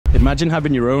Imagine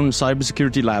having your own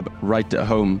cybersecurity lab right at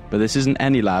home, but this isn't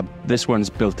any lab, this one's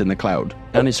built in the cloud.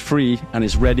 And it's free and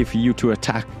it's ready for you to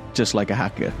attack just like a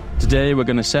hacker. Today we're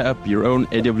going to set up your own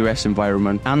AWS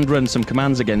environment and run some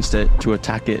commands against it to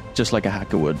attack it just like a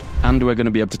hacker would. And we're going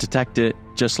to be able to detect it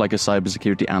just like a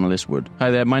cybersecurity analyst would. Hi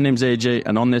there, my name's AJ,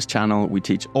 and on this channel we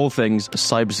teach all things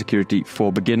cybersecurity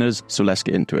for beginners, so let's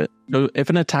get into it. So if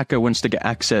an attacker wants to get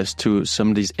access to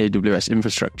somebody's AWS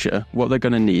infrastructure, what they're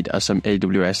going to need are some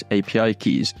AWS API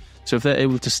keys. So if they're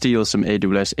able to steal some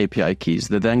AWS API keys,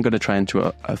 they're then going to try and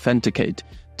authenticate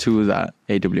to that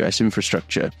AWS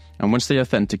infrastructure. And once they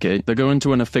authenticate, they're going to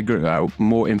want to figure out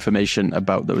more information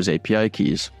about those API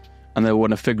keys. And they'll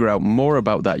want to figure out more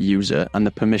about that user and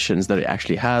the permissions that it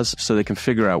actually has, so they can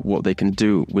figure out what they can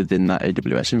do within that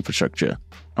AWS infrastructure.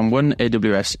 And one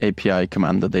AWS API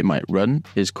command that they might run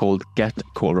is called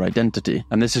getCallerIdentity.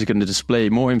 And this is going to display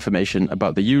more information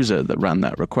about the user that ran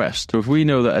that request. So if we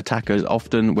know that attackers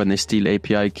often, when they steal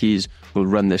API keys, will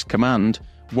run this command,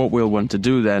 what we'll want to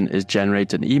do then is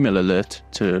generate an email alert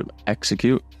to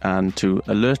execute and to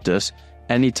alert us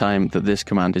anytime that this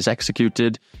command is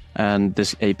executed and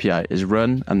this API is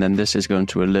run, and then this is going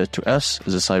to alert to us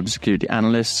as a cybersecurity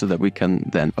analyst so that we can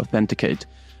then authenticate.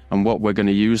 And what we're going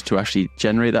to use to actually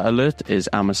generate that alert is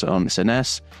Amazon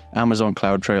SNS, Amazon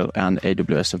CloudTrail, and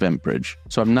AWS EventBridge.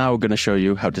 So I'm now going to show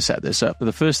you how to set this up.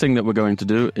 The first thing that we're going to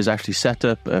do is actually set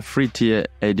up a free tier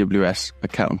AWS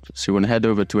account. So you want to head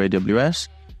over to AWS,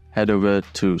 head over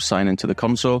to sign into the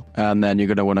console, and then you're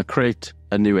going to want to create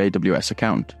a new AWS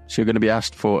account. So you're going to be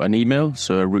asked for an email,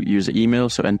 so a root user email,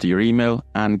 so enter your email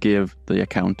and give the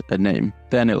account a name.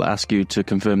 Then it'll ask you to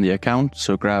confirm the account,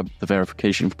 so grab the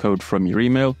verification code from your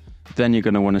email. Then you're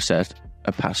going to want to set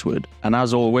a password. And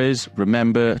as always,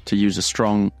 remember to use a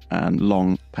strong and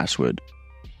long password.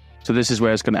 So this is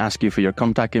where it's going to ask you for your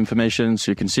contact information.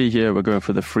 So you can see here, we're going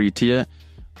for the free tier.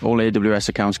 All AWS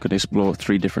accounts can explore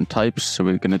 3 different types. So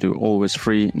we're going to do always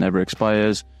free, never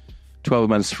expires, 12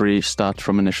 months free, start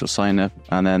from initial sign up,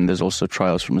 and then there's also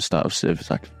trials from the start of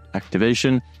service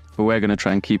activation. But we're going to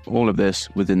try and keep all of this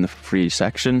within the free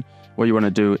section. What you want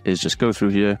to do is just go through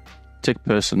here, tick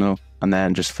personal, and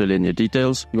then just fill in your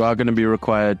details. You are going to be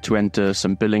required to enter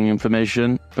some billing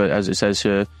information, but as it says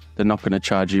here, they're not going to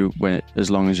charge you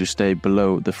as long as you stay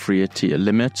below the free tier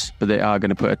limits, but they are going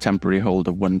to put a temporary hold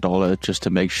of $1 just to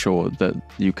make sure that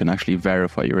you can actually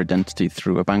verify your identity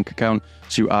through a bank account.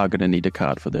 So you are going to need a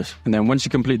card for this. And then once you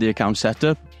complete the account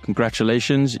setup,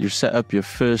 congratulations, you've set up your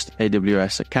first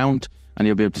AWS account, and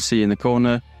you'll be able to see in the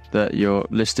corner that you're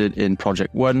listed in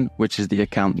Project 1, which is the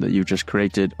account that you just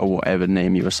created or whatever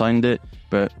name you assigned it,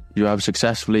 but you have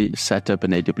successfully set up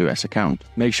an AWS account.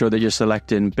 Make sure that you're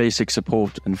selecting basic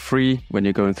support and free when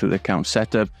you're going through the account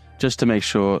setup, just to make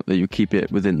sure that you keep it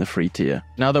within the free tier.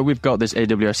 Now that we've got this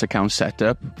AWS account set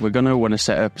up, we're going to want to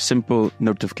set up simple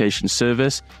notification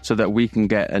service so that we can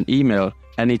get an email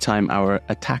anytime our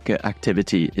attacker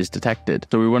activity is detected.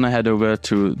 So we want to head over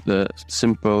to the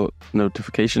simple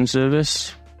notification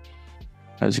service.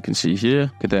 As you can see here,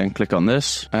 you could then click on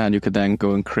this and you could then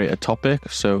go and create a topic.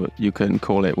 So you can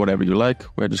call it whatever you like.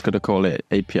 We're just going to call it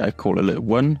API Call Alert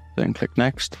 1, then click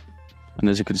next. And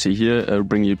as you can see here, it'll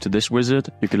bring you to this wizard.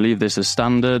 You can leave this as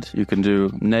standard. You can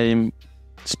do name,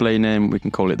 display name. We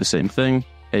can call it the same thing,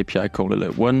 API Call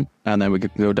Alert 1. And then we can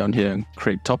go down here and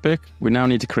create topic. We now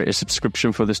need to create a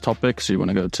subscription for this topic. So you want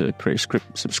to go to create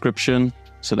subscription,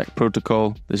 select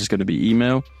protocol. This is going to be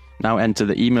email. Now enter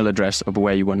the email address of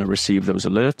where you want to receive those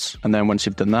alerts. And then once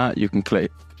you've done that, you can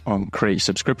click on create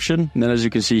subscription. And then as you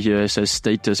can see here, it says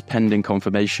status pending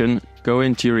confirmation. Go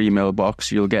into your email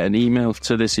box. You'll get an email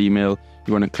to this email.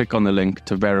 You want to click on the link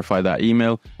to verify that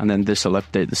email, and then this will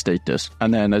update the status.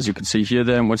 And then as you can see here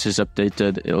then, once it's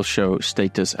updated, it'll show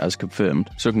status as confirmed.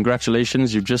 So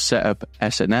congratulations, you've just set up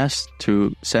SNS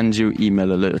to send you email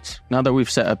alerts. Now that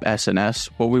we've set up SNS,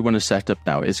 what we want to set up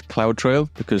now is CloudTrail,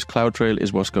 because CloudTrail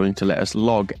is what's going to let us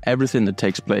log everything that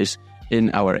takes place in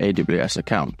our AWS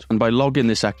account. And by logging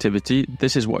this activity,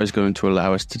 this is what is going to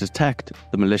allow us to detect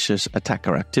the malicious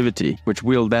attacker activity, which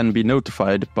will then be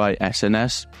notified by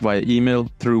SNS via email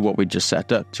through what we just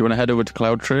set up. So you want to head over to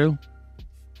CloudTrail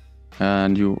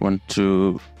and you want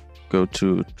to go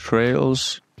to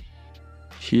Trails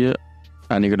here,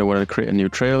 and you're going to want to create a new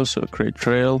trail. So create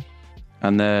trail,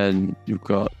 and then you've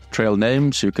got trail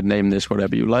name. So you can name this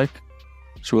whatever you like.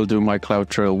 So we'll do my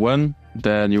CloudTrail 1.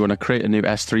 Then you want to create a new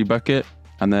S3 bucket,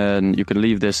 and then you can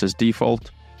leave this as default.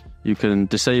 You can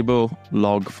disable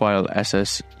log file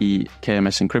SSE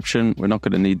KMS encryption. We're not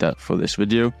going to need that for this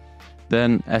video.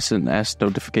 Then SNS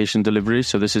notification delivery.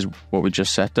 So this is what we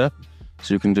just set up.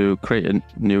 So you can do create a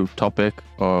new topic,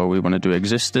 or we want to do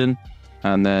existing,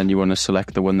 and then you want to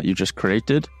select the one that you just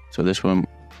created. So this one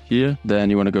here, then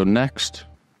you want to go next,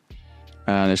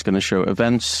 and it's going to show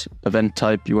events, event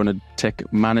type. You want to tick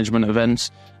management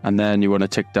events, and then you want to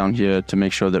tick down here to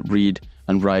make sure that read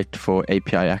and write for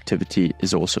API activity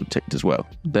is also ticked as well.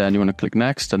 Then you want to click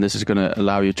next, and this is going to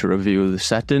allow you to review the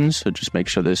settings. So just make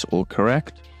sure this is all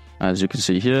correct, as you can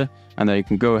see here. And then you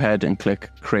can go ahead and click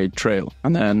create trail.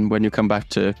 And then when you come back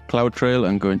to CloudTrail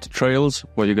and go into trails,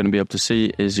 what you're going to be able to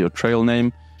see is your trail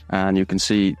name. And you can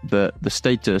see that the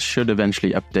status should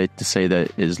eventually update to say that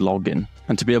it is login.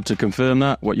 And to be able to confirm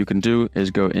that, what you can do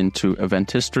is go into event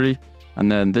history.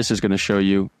 And then this is going to show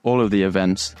you all of the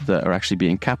events that are actually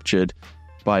being captured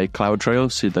by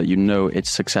CloudTrail, so that you know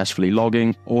it's successfully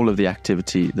logging all of the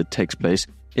activity that takes place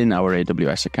in our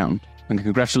AWS account. And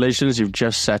congratulations, you've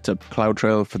just set up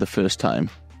CloudTrail for the first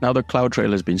time. Now that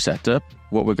CloudTrail has been set up,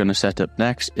 what we're going to set up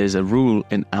next is a rule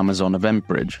in Amazon Event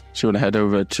Bridge. So you want to head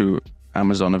over to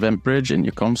Amazon Event Bridge in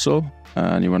your console,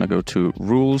 and you want to go to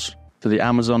rules. So the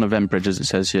Amazon Event Bridge, as it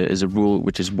says here, is a rule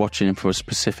which is watching for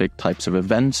specific types of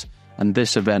events. And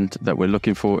this event that we're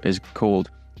looking for is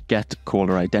called get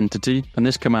caller identity. And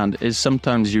this command is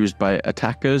sometimes used by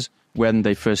attackers when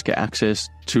they first get access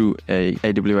to a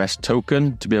AWS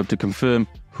token to be able to confirm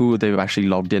who they've actually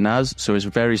logged in as. So it's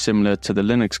very similar to the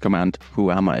Linux command,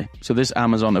 who am I? So this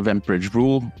Amazon Event Bridge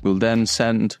rule will then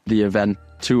send the event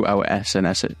to our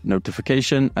SNS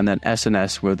notification, and then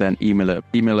SNS will then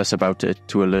email us about it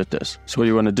to alert us. So what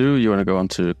you want to do, you want to go on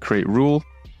to create rule,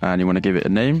 and you want to give it a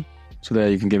name. So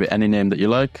there you can give it any name that you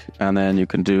like, and then you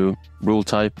can do rule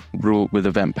type, rule with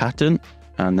event pattern,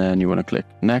 and then you want to click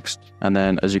next. And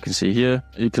then as you can see here,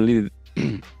 you can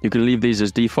leave these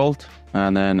as default,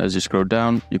 and then as you scroll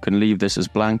down, you can leave this as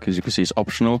blank. As you can see, it's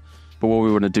optional. But what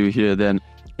we want to do here then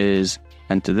is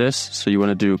enter this. So you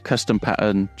want to do custom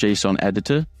pattern JSON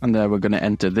editor, and there we're going to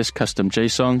enter this custom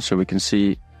JSON so we can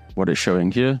see what it's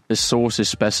showing here. This source is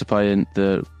specifying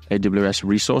the AWS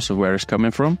resource of where it's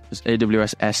coming from. It's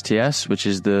AWS STS, which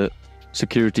is the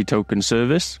security token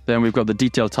service. Then we've got the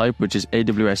detail type, which is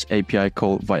AWS API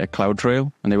call via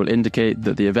CloudTrail, and they will indicate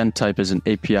that the event type is an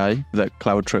API that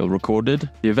CloudTrail recorded.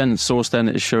 The event source then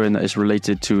is showing that it's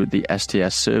related to the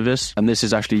STS service, and this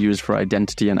is actually used for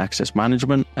identity and access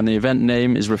management. And the event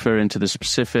name is referring to the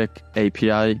specific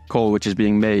API call which is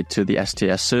being made to the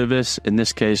STS service. In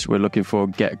this case, we're looking for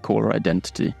get caller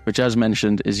identity, which, as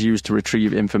mentioned, is used to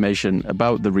retrieve information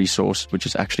about the resource which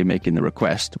is actually making the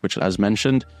request, which, as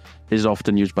mentioned, is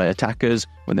often used by attackers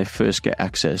when they first get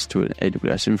access to an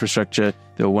AWS infrastructure.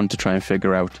 They'll want to try and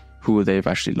figure out who they've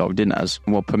actually logged in as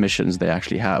and what permissions they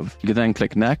actually have. You can then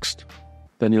click next.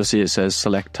 Then you'll see it says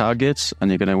select targets,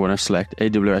 and you're going to want to select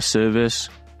AWS service,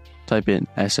 type in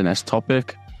SNS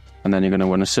topic, and then you're going to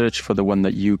want to search for the one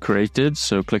that you created.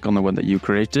 So click on the one that you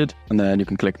created, and then you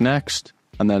can click next,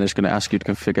 and then it's going to ask you to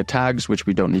configure tags, which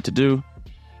we don't need to do.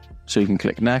 So you can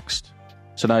click next.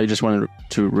 So now you just want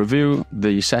to review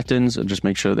the settings and just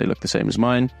make sure they look the same as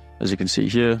mine. As you can see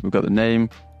here, we've got the name,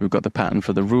 we've got the pattern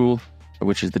for the rule,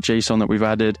 which is the JSON that we've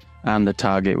added, and the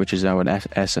target, which is our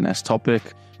SNS topic,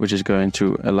 which is going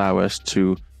to allow us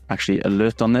to actually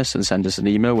alert on this and send us an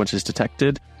email once it's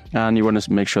detected. And you want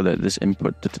to make sure that this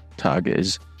input target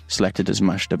is selected as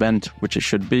matched event, which it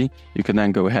should be. You can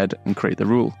then go ahead and create the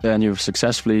rule. Then you've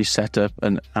successfully set up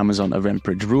an Amazon Event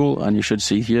Bridge rule, and you should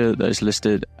see here that it's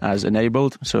listed as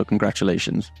enabled. So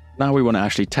congratulations. Now we want to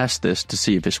actually test this to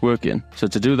see if it's working. So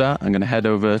to do that, I'm going to head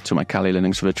over to my Kali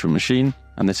Linux virtual machine,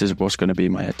 and this is what's going to be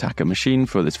my attacker machine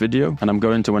for this video. And I'm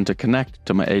going to want to connect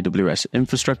to my AWS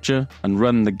infrastructure and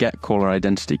run the get caller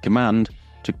identity command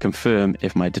to confirm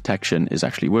if my detection is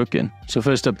actually working. So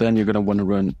first up then, you're going to want to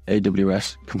run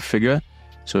AWS configure.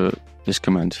 So this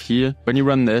command here. When you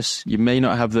run this, you may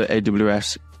not have the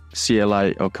AWS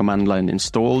CLI or command line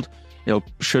installed. It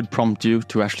should prompt you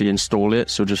to actually install it.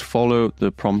 So just follow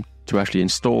the prompt to actually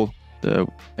install the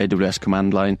AWS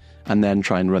command line and then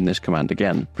try and run this command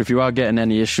again. But if you are getting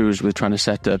any issues with trying to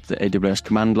set up the AWS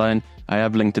command line, I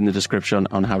have linked in the description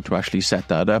on how to actually set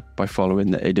that up by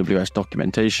following the AWS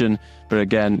documentation. But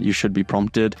again, you should be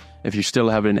prompted. If you're still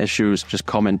having issues, just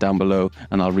comment down below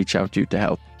and I'll reach out to you to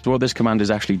help. So what this command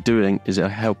is actually doing is it'll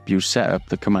help you set up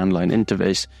the command line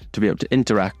interface to be able to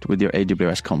interact with your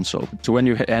AWS console. So when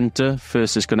you hit enter,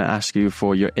 first it's going to ask you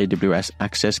for your AWS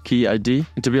access key ID.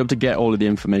 And to be able to get all of the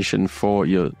information for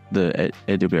the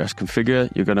AWS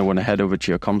configure, you're going to want to head over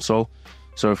to your console.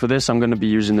 So for this, I'm going to be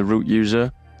using the root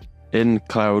user. In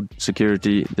cloud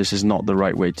security, this is not the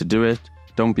right way to do it.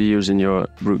 Don't be using your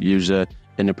root user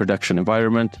in a production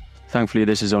environment. Thankfully,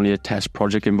 this is only a test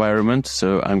project environment,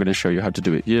 so I'm going to show you how to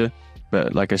do it here.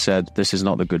 But like I said, this is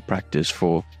not the good practice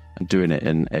for doing it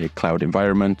in a cloud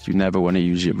environment. You never want to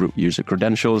use your root user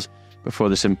credentials, but for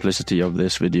the simplicity of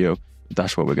this video,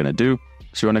 that's what we're going to do.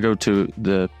 So you want to go to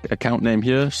the account name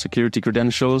here, security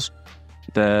credentials.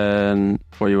 Then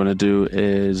what you want to do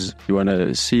is you want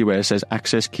to see where it says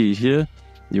access key here.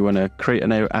 You want to create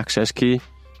an access key.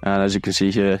 And as you can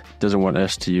see here, it doesn't want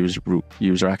us to use root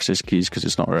user access keys because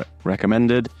it's not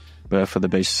recommended. But for the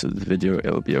basis of the video,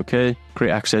 it'll be okay.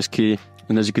 Create access key.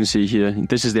 And as you can see here,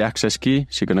 this is the access key.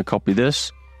 So you're going to copy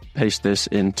this, paste this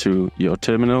into your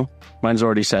terminal. Mine's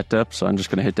already set up, so I'm just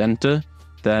going to hit enter.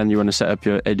 Then you want to set up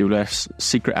your AWS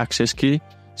secret access key.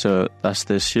 So that's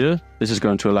this here. This is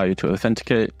going to allow you to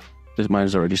authenticate. This mine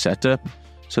is already set up.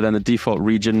 So then the default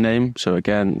region name. So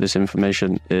again, this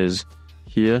information is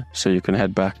here. So you can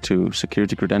head back to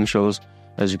security credentials.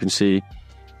 As you can see,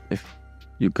 if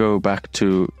you go back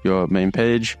to your main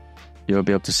page, you'll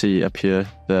be able to see up here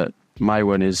that my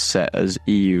one is set as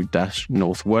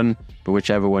EU-North 1, but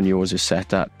whichever one yours is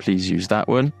set at, please use that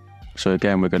one. So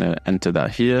again, we're going to enter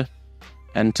that here.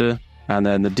 Enter, and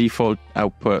then the default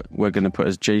output we're going to put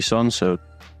as JSON, so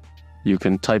you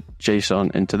can type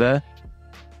JSON into there,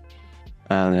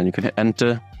 and then you can hit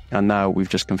enter, and now we've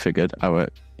just configured our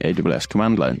AWS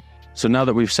command line. So now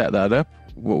that we've set that up,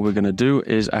 what we're going to do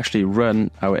is actually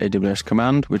run our AWS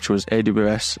command, which was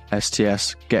AWS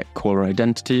STS get caller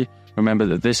identity. Remember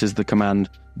that this is the command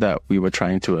that we were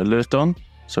trying to alert on,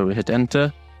 so we hit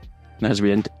enter. And as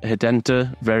we hit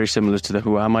enter, very similar to the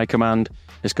who am I command,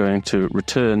 it's going to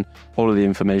return all of the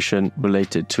information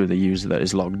related to the user that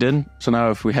is logged in. So now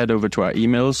if we head over to our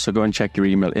emails, so go and check your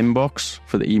email inbox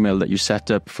for the email that you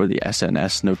set up for the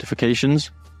SNS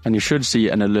notifications. And you should see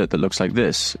an alert that looks like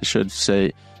this. It should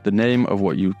say the name of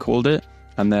what you called it,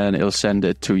 and then it'll send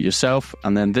it to yourself.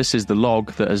 And then this is the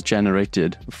log that is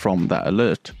generated from that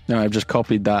alert. Now I've just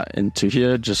copied that into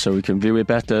here just so we can view it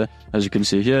better. As you can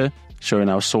see here, showing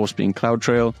our source being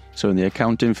CloudTrail. So in the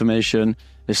account information,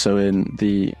 is showing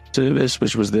the service,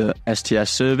 which was the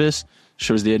STS service,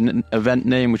 shows the event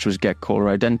name, which was get caller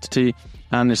identity,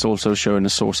 and it's also showing the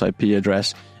source IP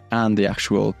address and the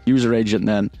actual user agent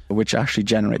then, which actually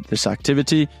generated this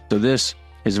activity. So this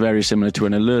is very similar to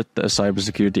an alert that a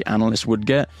cybersecurity analyst would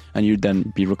get, and you'd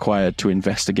then be required to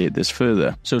investigate this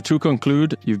further. So to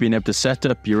conclude, you've been able to set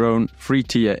up your own free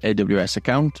tier AWS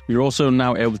account. You're also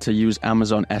now able to use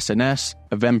Amazon SNS,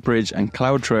 EventBridge, and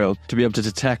CloudTrail to be able to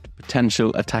detect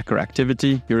potential attacker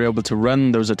activity. You're able to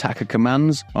run those attacker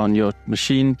commands on your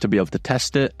machine to be able to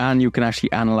test it, and you can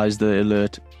actually analyze the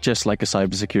alert just like a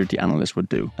cybersecurity analyst would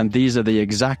do. And these are the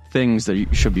exact things that you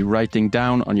should be writing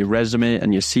down on your resume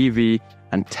and your CV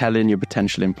and telling your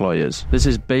potential employers. This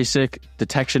is basic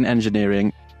detection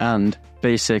engineering and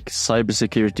basic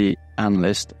cybersecurity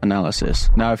analyst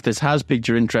analysis. Now, if this has piqued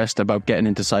your interest about getting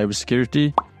into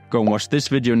cybersecurity, go and watch this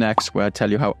video next where I tell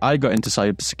you how I got into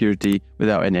cybersecurity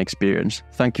without any experience.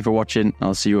 Thank you for watching.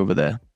 I'll see you over there.